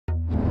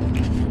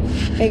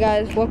Hey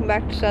guys, welcome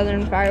back to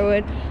Southern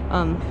Firewood.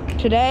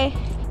 Today,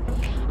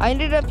 I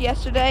ended up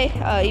yesterday,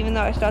 even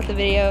though I stopped the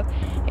video,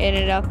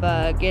 ended up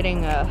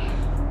getting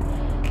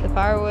the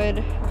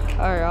firewood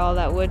or all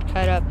that wood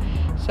cut up.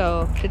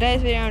 So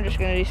today's video, I'm just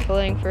gonna be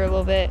splitting for a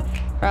little bit.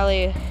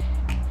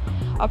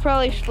 I'll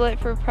probably split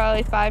for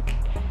probably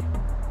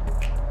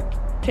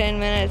 5-10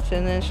 minutes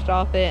and then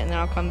stop it, and then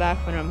I'll come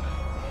back when I'm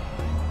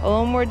a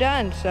little more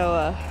done.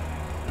 So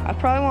I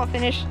probably won't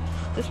finish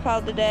this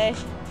pile today.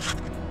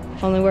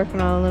 Only working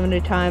on a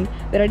limited time,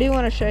 but I do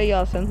want to show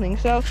y'all something.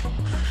 So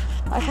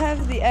I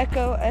have the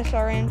Echo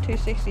SRN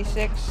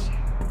 266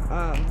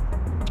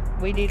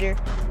 weed eater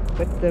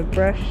with the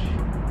brush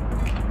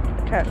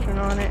attachment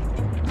on it.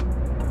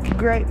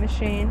 Great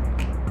machine.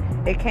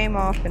 It came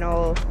off an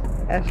old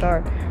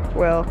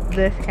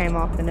this came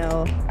off an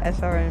old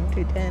SRN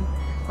 210,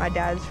 my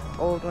dad's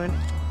old one,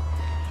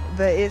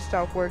 but it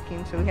stopped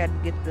working, so we had to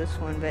get this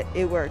one, but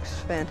it works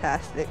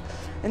fantastic.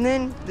 And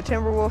then the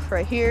Timberwolf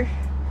right here,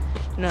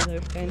 another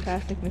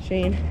fantastic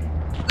machine.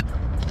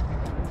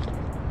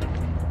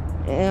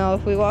 And now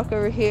if we walk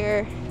over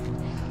here,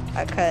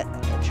 I cut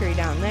a tree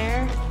down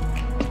there,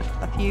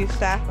 a few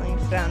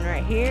saplings down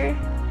right here,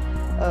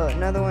 oh,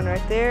 another one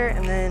right there,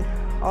 and then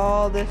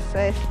all this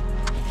space.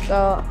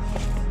 So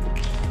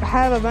I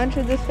have a bunch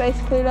of this space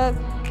cleared up,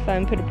 so I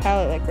can put a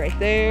pallet like right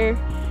there,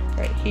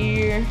 right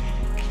here,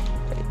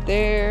 right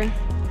there,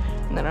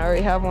 and then I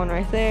already have one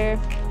right there.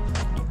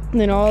 And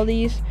then all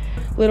these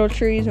little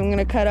trees I'm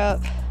gonna cut up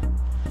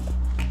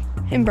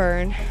and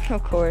burn,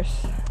 of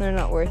course. They're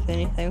not worth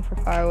anything for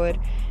firewood.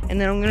 And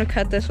then I'm gonna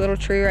cut this little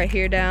tree right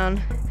here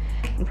down,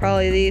 and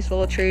probably these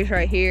little trees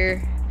right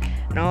here,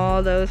 and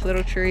all those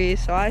little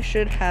trees. So I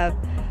should have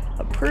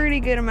a pretty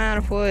good amount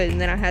of wood.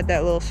 And then I had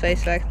that little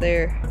space back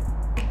there.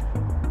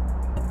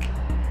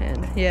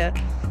 And yeah,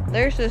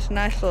 there's this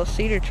nice little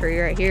cedar tree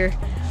right here.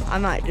 I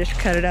might just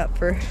cut it up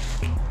for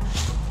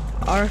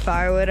our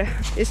firewood.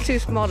 It's too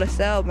small to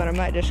sell, but I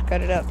might just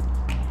cut it up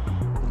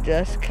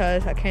just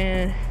cause I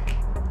can.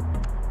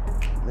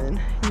 And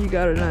you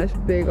got a nice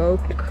big oak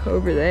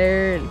over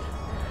there, and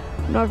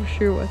I'm not for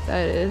sure what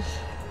that is.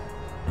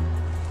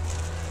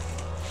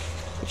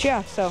 But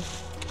yeah, so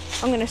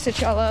I'm gonna sit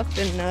y'all up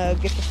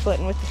and get to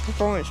splitting with the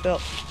performance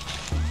belt.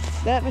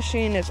 That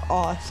machine is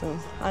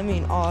awesome. I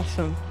mean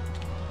awesome.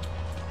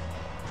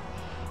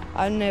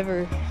 I've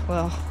never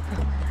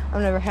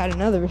had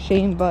another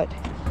machine, but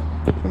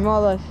from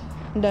all I've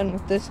done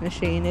with this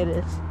machine, it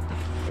is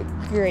a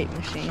great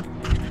machine.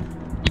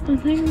 I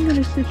think I'm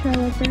gonna sit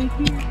y'all up right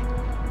here.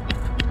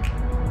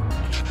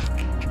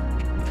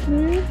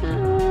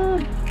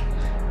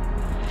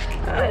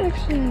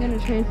 Actually, I'm gonna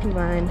change my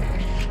mind.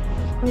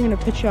 I'm gonna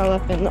put y'all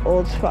up in the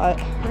old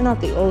spot. Or not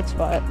the old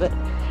spot, but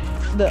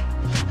the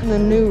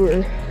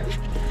newer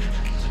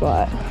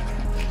spot.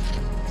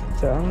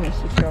 So I'm gonna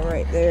sit y'all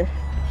right there.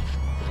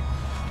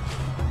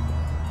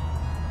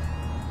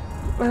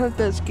 I hope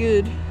that's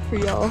good for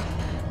y'all.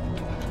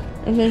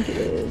 I think it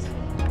is.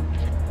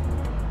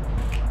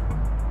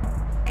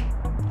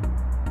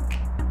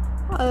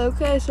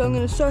 Okay, so I'm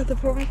gonna start the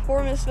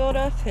performance build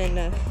up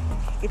and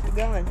get to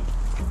going.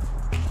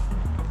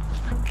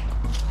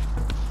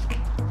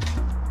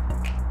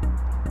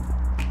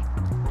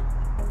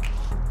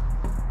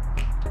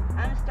 I'm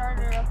gonna start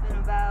her up in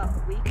about a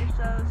week or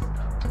so I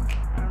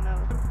don't know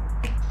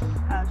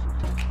how she's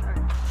gonna start.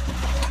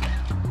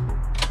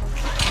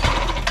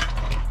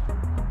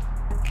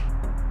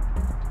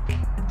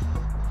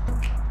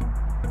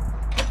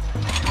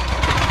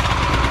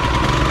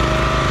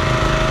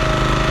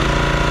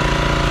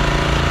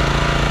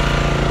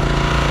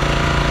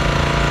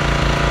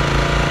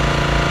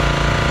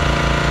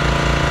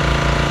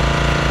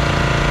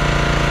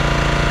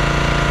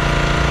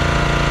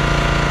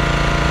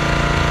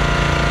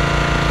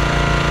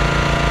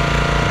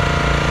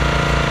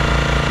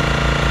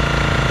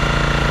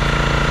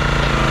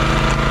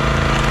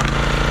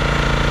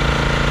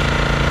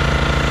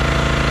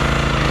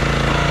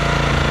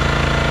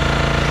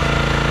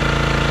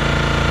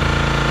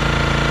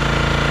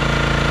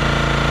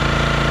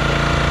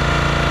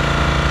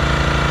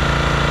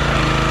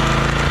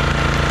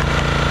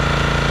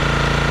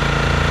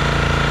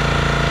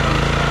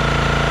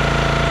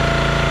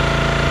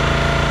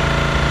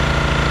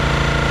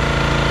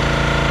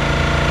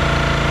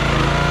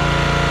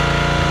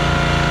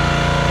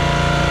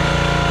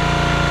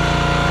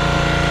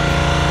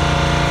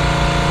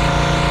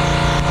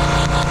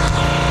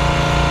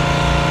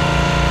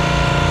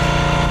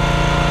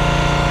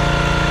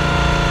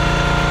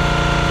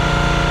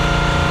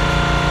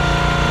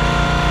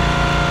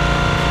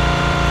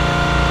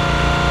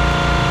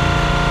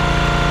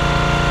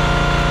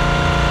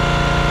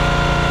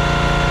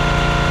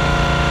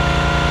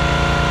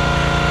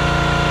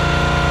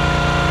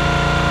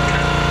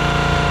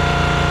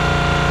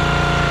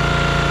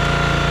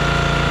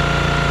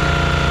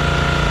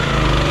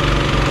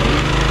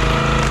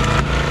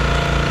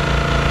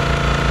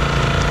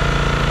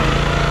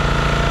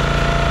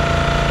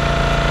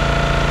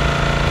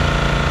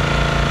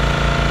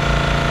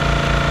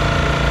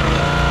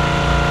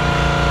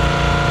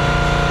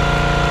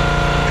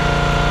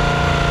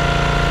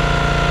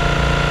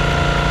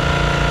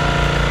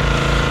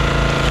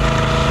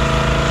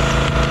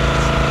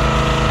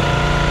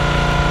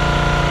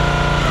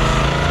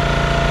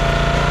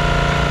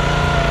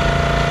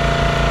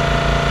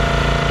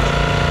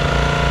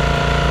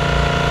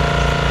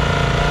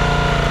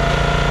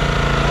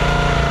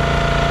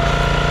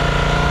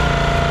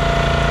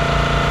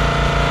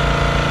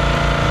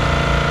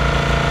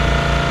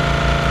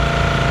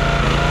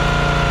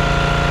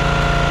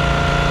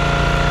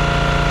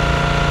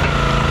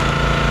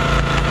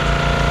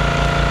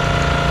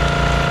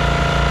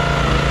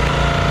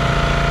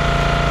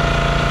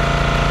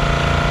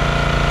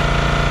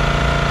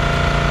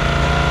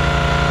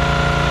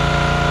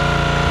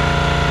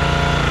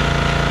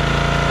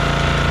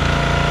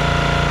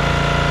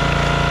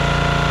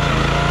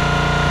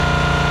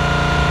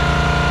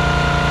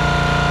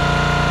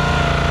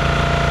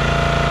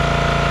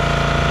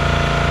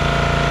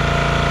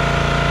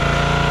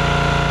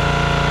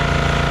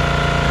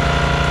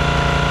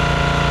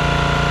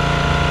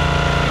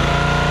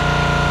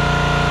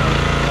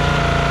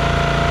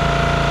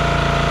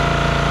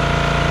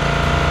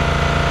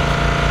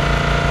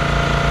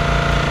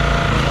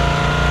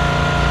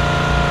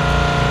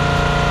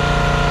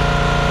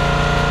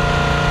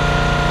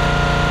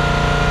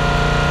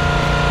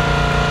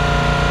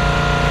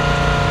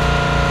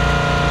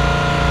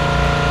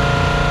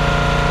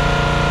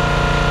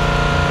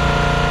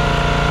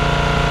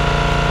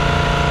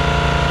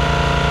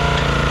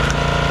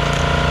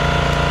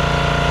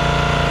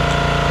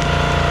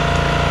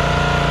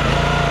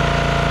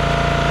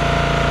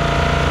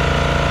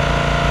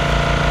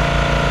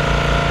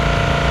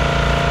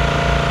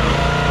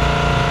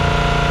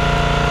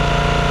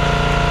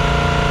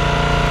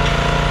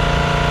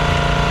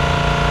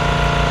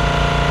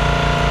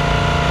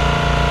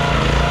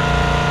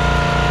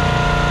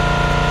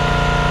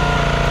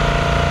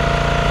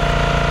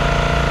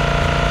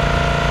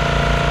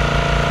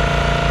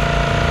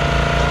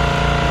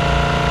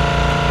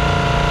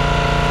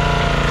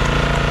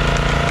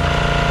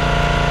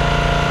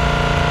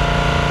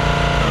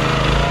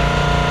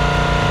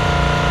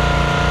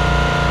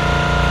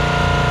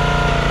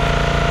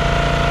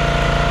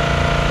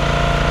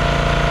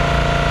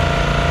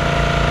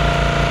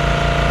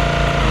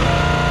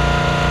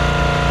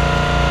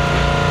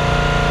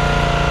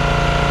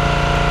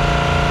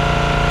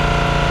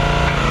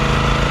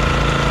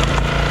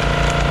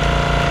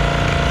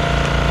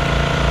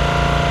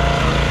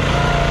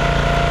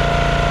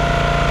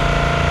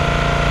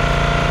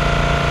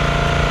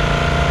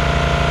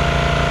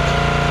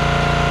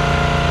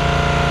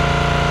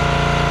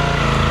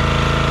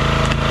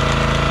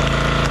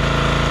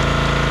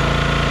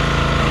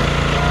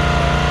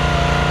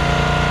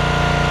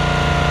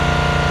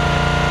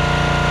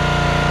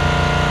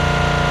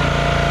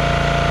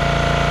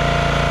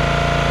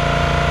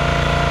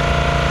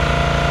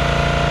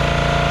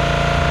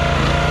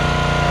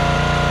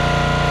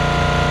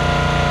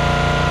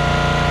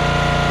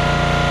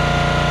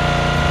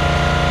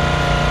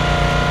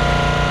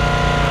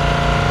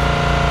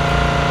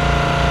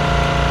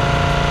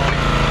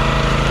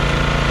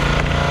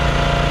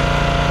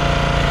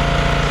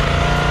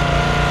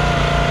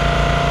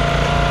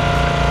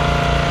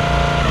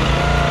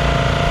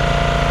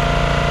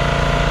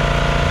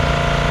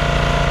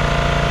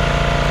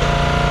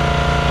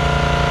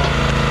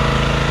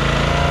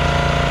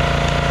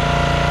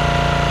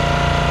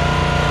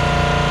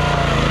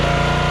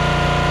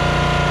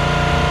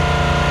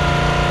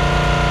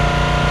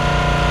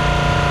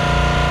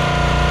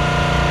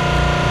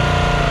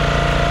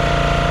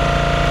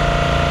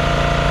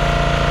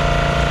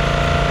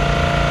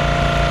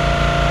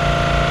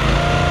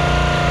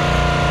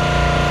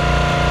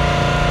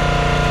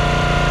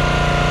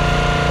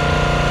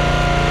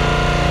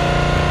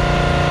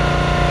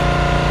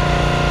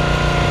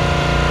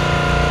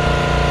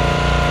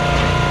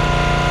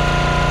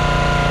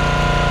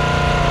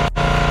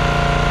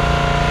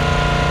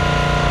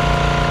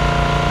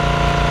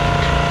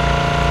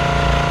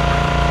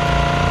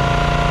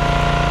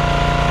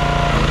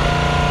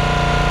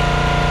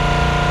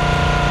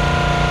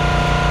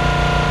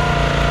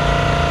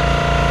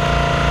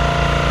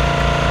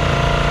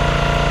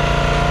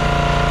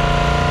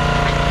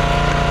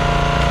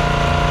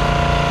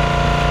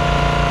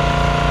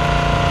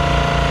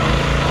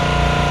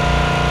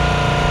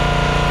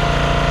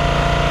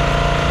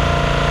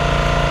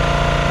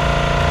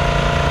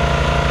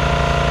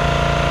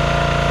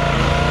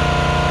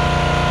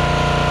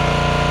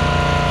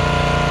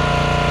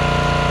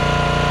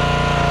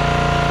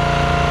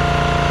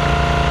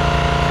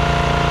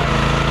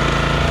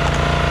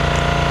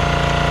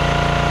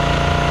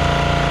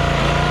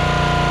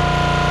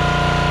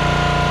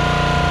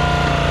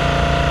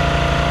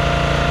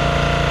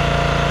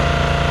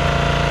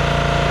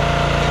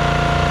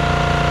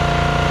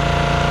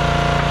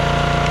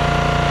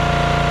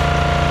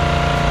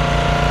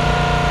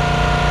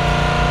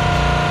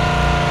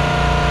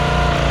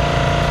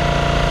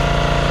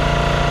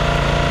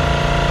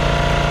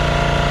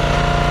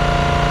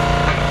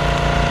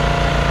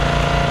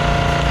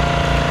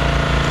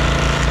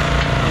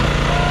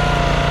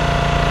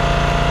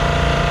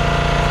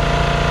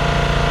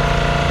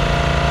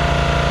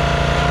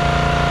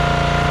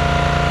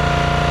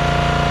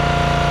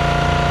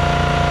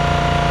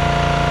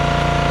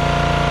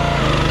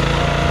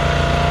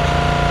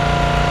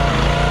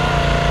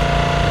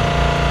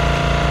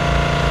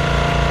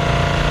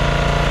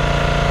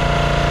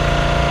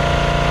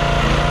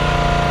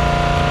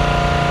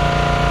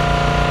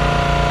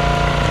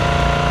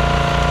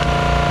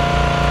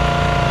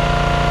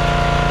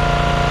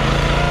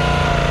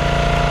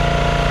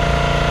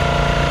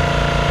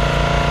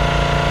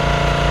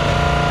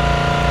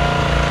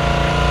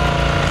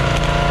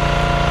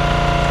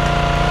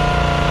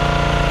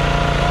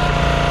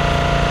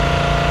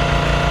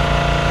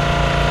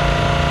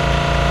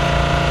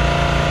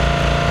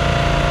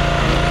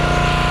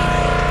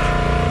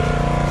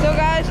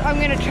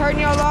 turn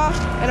y'all off,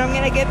 and I'm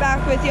gonna get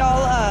back with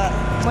y'all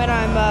when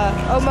I'm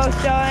almost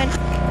done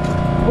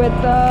with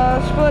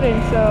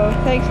splitting. So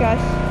thanks, guys.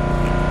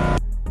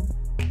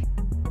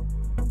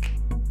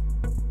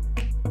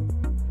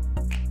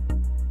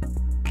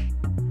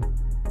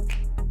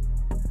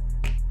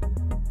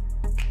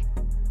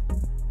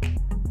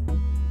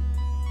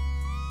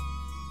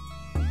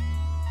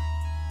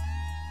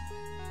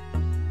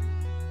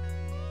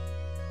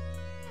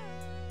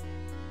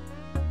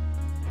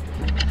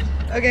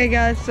 Okay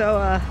guys, so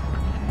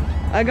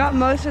I got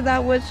most of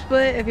that wood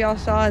split. If y'all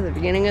saw at the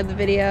beginning of the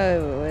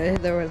video,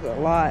 there was a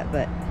lot,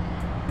 but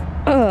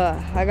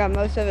I got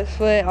most of it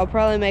split. I'll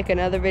probably make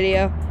another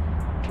video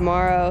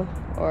tomorrow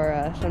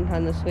or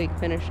sometime this week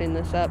finishing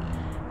this up.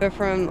 But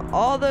from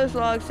all those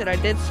logs that I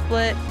did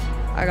split,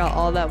 I got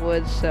all that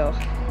wood, so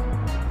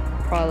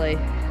probably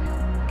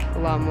a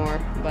lot more.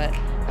 But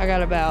I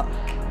got about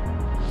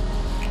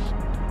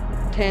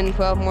 10,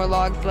 12 more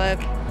logs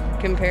left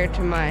compared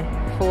to my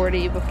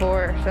 40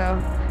 before or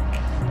so.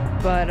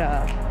 But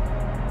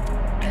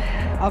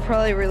I'll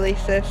probably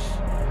release this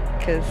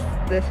because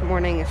this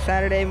morning is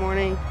Saturday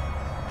morning,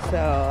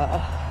 so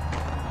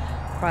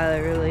probably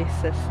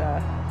release this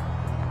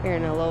here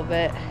in a little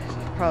bit,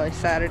 probably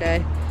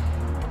Saturday,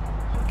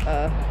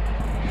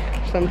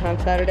 sometime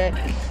Saturday.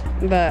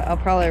 But I'll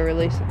probably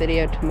release a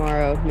video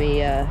tomorrow of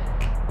me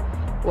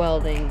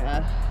welding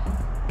a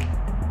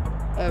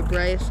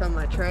brace on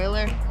my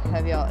trailer.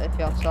 If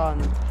y'all saw in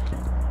the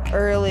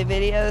early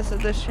videos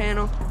of this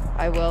channel,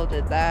 I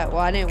welded that.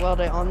 Well, I didn't weld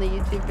it on the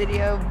YouTube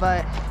video,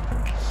 but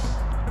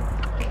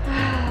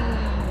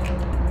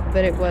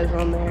it was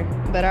on there.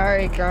 But I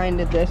already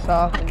grinded this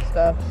off and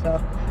stuff,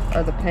 so,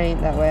 or the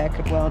paint, that way I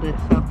could weld it.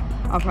 So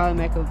I'll probably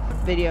make a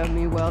video of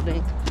me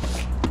welding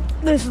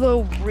this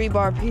little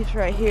rebar piece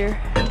right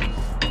here.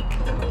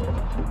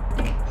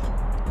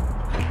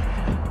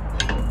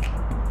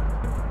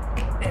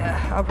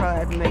 Yeah, I'll probably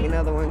have to make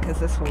another one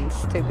because this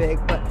one's too big,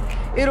 but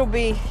it'll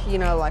be, you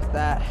know, like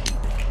that.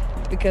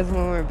 Because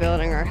when we were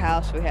building our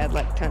house, we had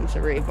like tons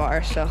of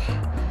rebar, so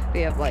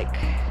we have like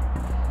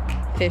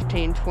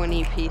 15,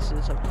 20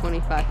 pieces of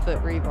 25-foot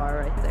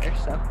rebar right there.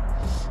 So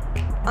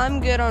I'm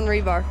good on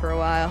rebar for a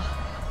while.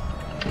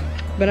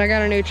 But I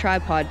got a new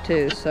tripod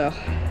too, so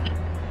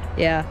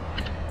yeah.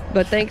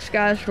 But thanks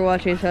guys for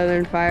watching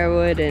Southern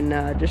Firewood,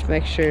 and just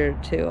make sure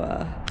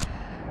to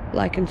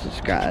like and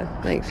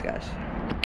subscribe. Thanks guys.